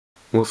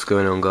What's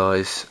going on,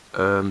 guys?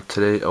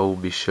 Today I will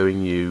be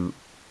showing you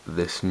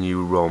this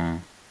new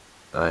ROM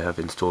I have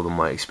installed on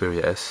my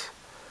Xperia S.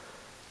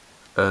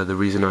 The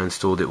reason I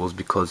installed it was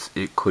because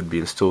it could be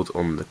installed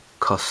on the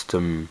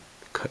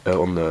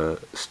on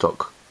the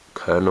stock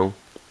kernel,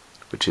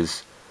 which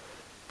is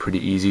pretty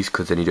easy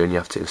because then you only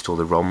have to install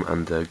the ROM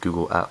and the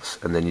Google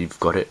Apps and then you've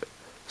got it.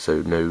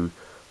 So no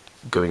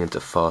going into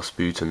fast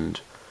boot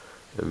and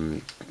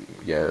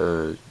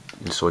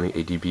installing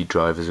ADB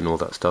drivers and all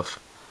that stuff.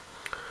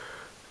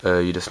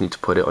 You just need to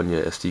put it on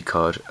your SD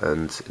card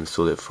and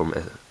install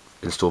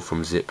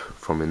from zip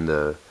from in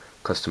the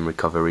custom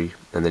recovery,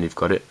 and then you've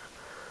got it.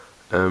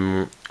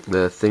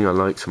 The thing I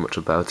like so much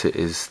about it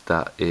is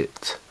that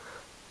it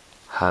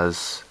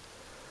has,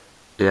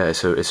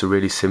 it's a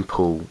really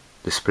simple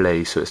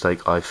display. So it's like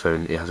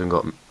iPhone. It hasn't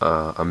got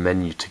a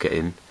menu to get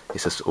in.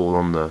 It's just all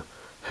on the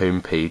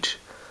home page.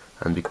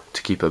 And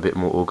to keep it a bit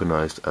more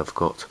organized, I've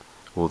got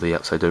all the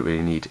apps I don't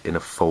really need in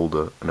a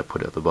folder, and I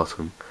put it at the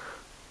bottom.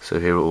 So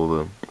here are all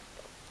the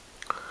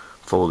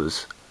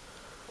folders.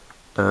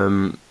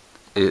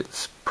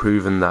 It's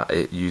proven that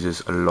it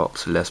uses a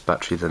lot less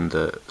battery than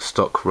the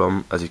stock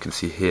ROM. As you can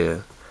see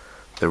here,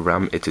 the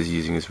RAM it is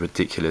using is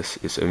ridiculous.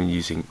 It's only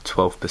using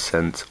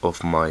 12%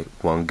 of my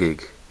 1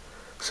 gig.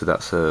 So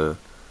that's on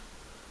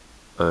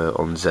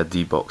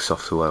ZDBox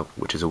software,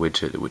 which is a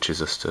widget which is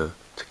just to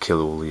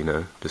kill all,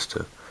 just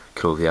to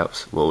kill all the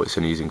apps. Well, it's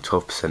only using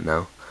 12%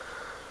 now,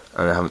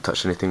 and I haven't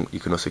touched anything. You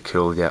can also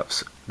kill all the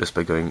apps just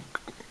by going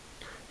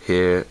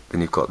here.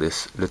 Then you've got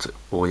this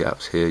all your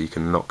apps here. You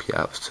can lock your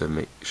apps to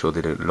make sure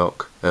they don't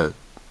that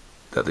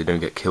they don't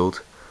get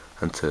killed,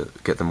 and to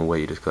get them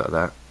away you just go like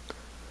that.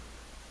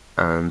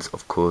 And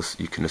of course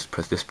you can just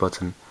press this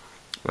button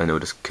and it'll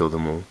just kill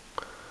them all.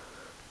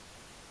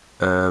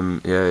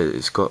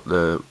 It's got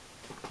the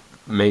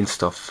main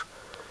stuff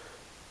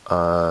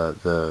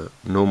the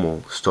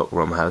normal stock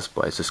ROM has,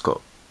 but it's just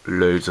got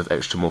loads of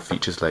extra more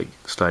features, like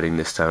sliding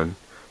this down.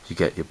 You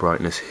get your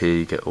brightness here,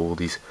 you get all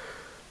these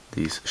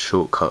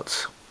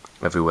shortcuts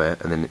everywhere,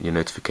 and then your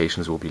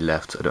notifications will be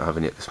left. I don't have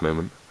any at this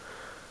moment.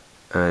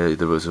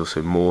 There was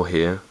also more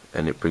here,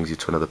 and it brings you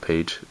to another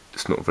page.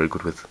 It's not very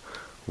good with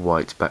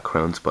white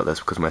backgrounds, but that's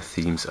because my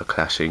themes are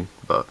clashing,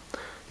 but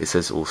it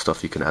says all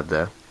stuff you can add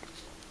there.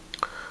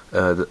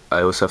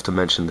 I also have to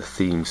mention the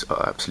themes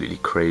are absolutely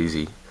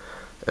crazy.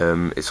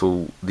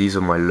 These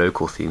are my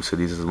local themes, so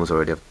these are the ones I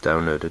already have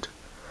downloaded.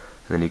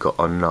 And then you got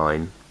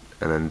online,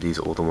 and then these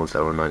are all the ones that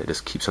are online. It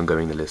just keeps on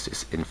going the list.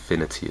 It's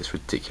infinity. It's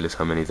ridiculous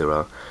how many there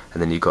are.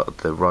 And then you got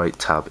the right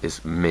tab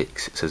is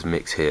mix. It says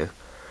mix here,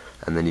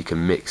 and then you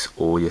can mix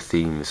all your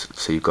themes.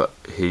 So you got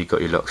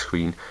your lock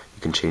screen.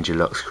 You can change your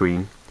lock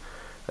screen,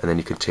 and then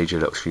you can change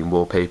your lock screen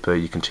wallpaper.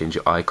 You can change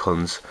your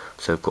icons.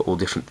 So I've got all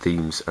different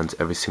themes, and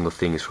every single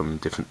thing is from a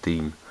different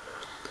theme,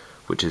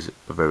 which is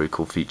a very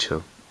cool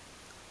feature.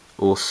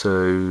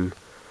 Also,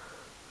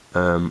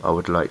 I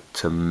would like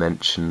to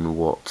mention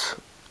what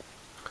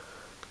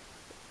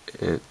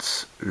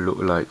it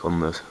looked like on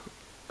the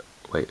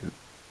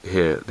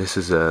here. This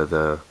is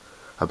the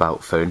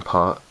about phone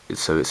part.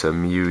 So it's a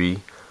MIUI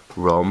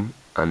ROM,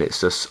 and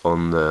it's just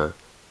on the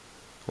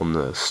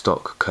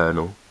stock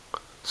kernel.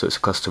 So it's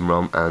a custom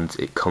ROM, and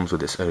it comes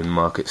with its own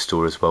market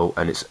store as well,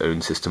 and its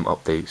own system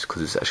updates,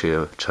 because it's actually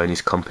a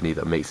Chinese company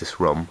that makes this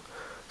ROM.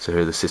 So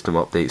here are the system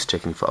updates,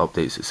 checking for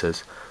updates it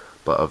says,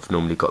 but I've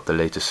normally got the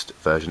latest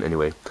version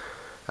anyway.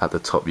 At the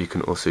top you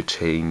can also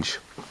change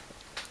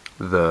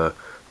the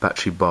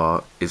battery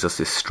bar. Is just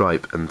this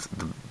stripe, and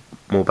the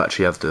more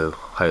battery you have, the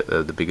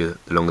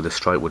longer the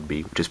stripe would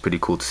be, which is pretty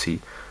cool to see,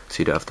 so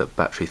you don't have that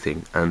battery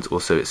thing. And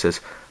also it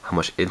says how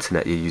much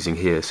internet you're using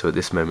here. So at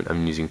this moment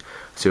I'm using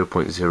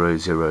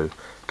 0.00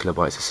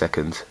 kilobytes a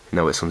second.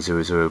 Now it's on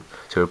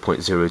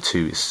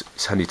 0.02.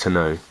 It's handy to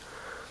know,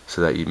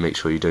 so that you make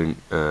sure you don't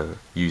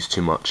use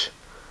too much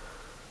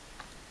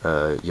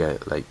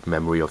like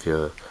memory of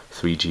your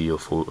 3G or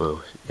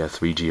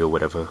 3G or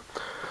whatever.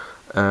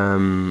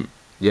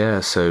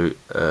 So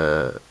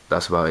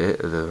that's about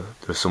it. There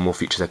are some more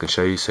features I can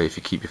show you. So if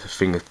you keep your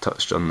finger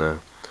touched on the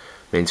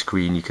main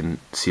screen, you can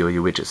see all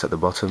your widgets at the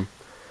bottom,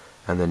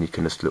 and then you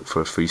can just look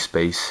for a free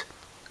space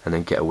and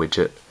then get a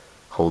widget,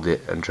 hold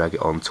it and drag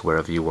it on to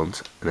wherever you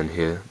want, and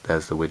then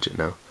there's the widget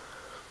now.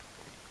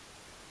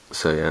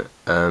 So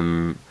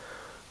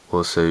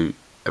also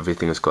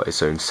everything has got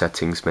its own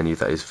settings menu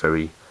that is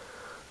very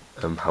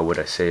how would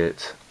I say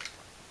it?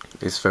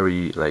 It's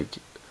very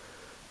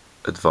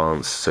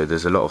advanced. So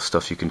there's a lot of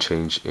stuff you can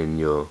change in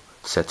your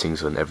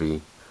settings on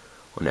every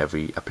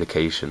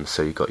application.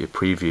 So you got your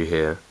preview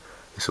here.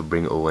 This will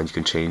bring it all, and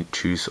you can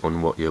choose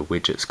on what your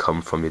widgets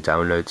come from your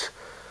downloads.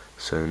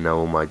 So now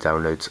all my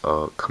downloads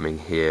are coming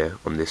here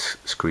on this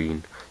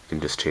screen. You can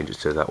just change it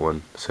to that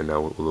one. So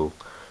now it will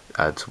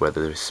add where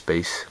there is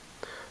space.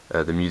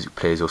 The music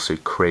player is also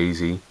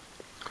crazy,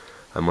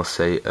 I must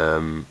say.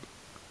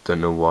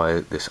 Don't know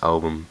why this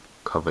album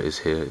cover is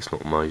here. It's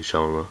not my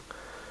genre,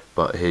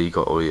 but here you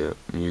got all your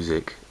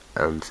music,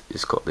 and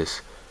it's got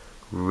this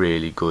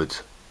really good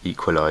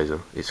equalizer.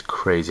 It's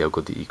crazy how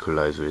good the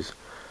equalizer is.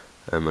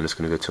 I'm just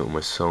going to go to all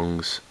my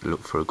songs,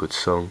 look for a good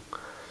song.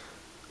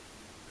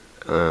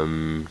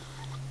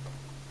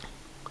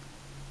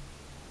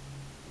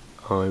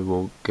 I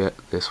will get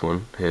this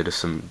one here. There's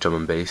some drum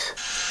and bass.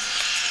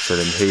 So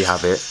then here you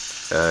have it.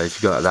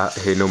 If you got that,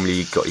 here normally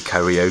you got your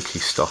karaoke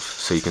stuff,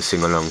 so you can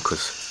sing along,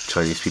 because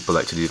Chinese people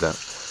like to do that.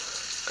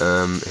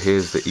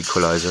 Here's the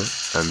equalizer,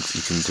 and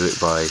you can do it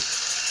by,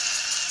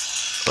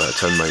 well, I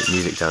turn my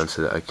music down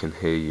so that I can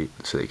hear you,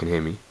 so that you can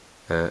hear me.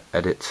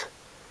 Edit,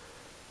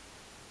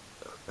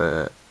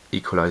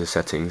 equalizer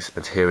settings,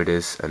 and here it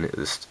is, and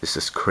it's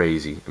just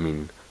crazy. I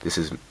mean, this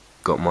has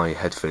got my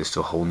headphones to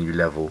a whole new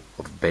level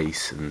of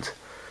bass and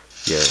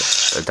yeah,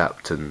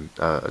 adapting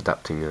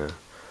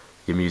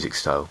your music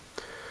style.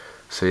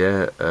 So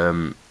yeah,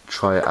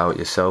 try it out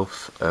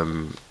yourself.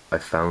 I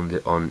found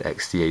it on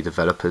XDA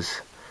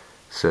developers,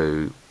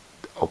 so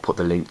I'll put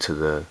the link to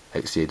the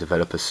XDA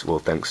developers. Well,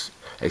 thanks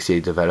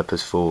XDA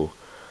developers for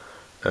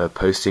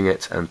posting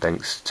it, and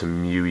thanks to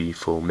MIUI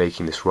for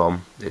making this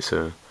ROM. It's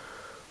a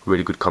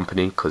really good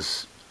company,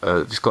 because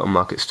it's got a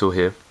market store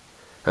here.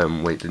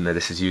 Wait, no,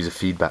 this is user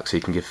feedback, so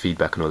you can give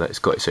feedback and all that. It's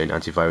got its own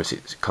antivirus.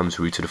 It comes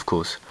rooted, of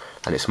course,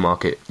 and its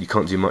market. You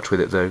can't do much with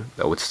it though.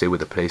 I would stay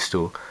with the Play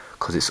Store,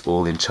 because it's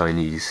all in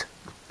Chinese,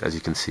 as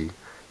you can see.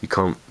 You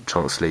can't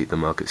translate the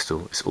market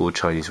store. It's all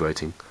Chinese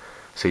writing,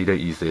 so you don't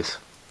use this.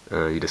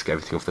 You just get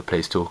everything off the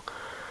Play Store.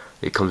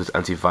 It comes with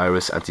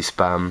antivirus,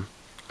 anti-spam,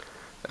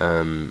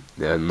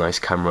 yeah, nice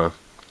camera.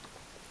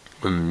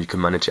 You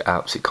can manage your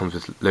apps. It comes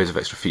with loads of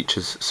extra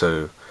features.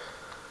 So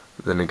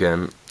then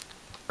again,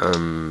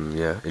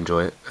 yeah,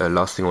 enjoy it.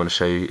 Last thing I want to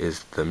show you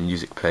is the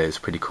music player. It's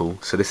pretty cool.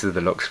 So this is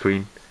the lock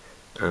screen.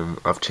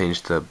 I've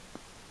changed the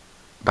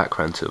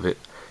background of it.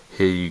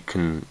 Here you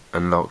can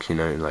unlock, you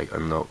know, like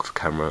unlock for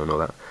camera and all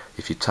that.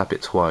 If you tap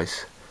it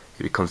twice,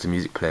 it becomes the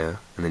music player,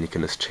 and then you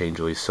can just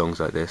change all your songs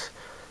like this,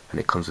 and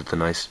it comes with the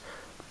nice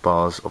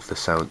bars of the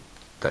sound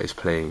that is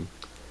playing.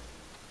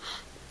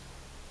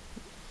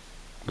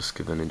 Just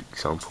give an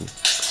example.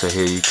 So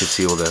here you can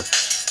see all the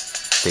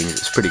things.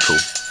 It's pretty cool.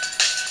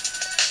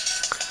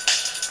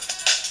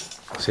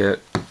 So yeah,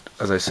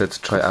 as I said,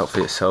 try it out for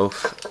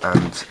yourself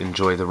and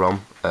enjoy the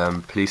ROM.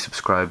 Please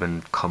subscribe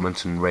and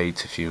comment and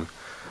rate if you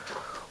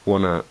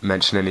want to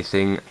mention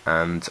anything,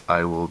 and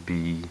I will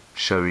be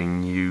showing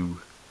new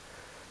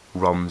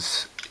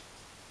ROMs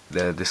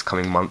this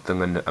coming month.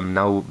 I'm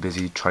now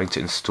busy trying to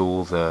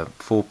install the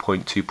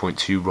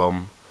 4.2.2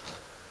 ROM,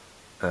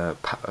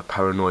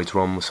 Paranoid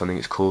ROM or something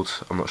it's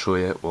called. I'm not sure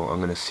yet. Well, I'm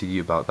going to see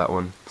you about that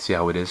one, see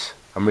how it is.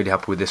 I'm really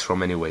happy with this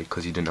ROM anyway,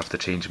 because you didn't have to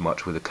change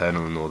much with the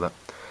kernel and all that.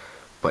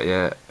 But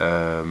yeah,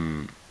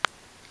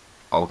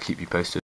 I'll keep you posted.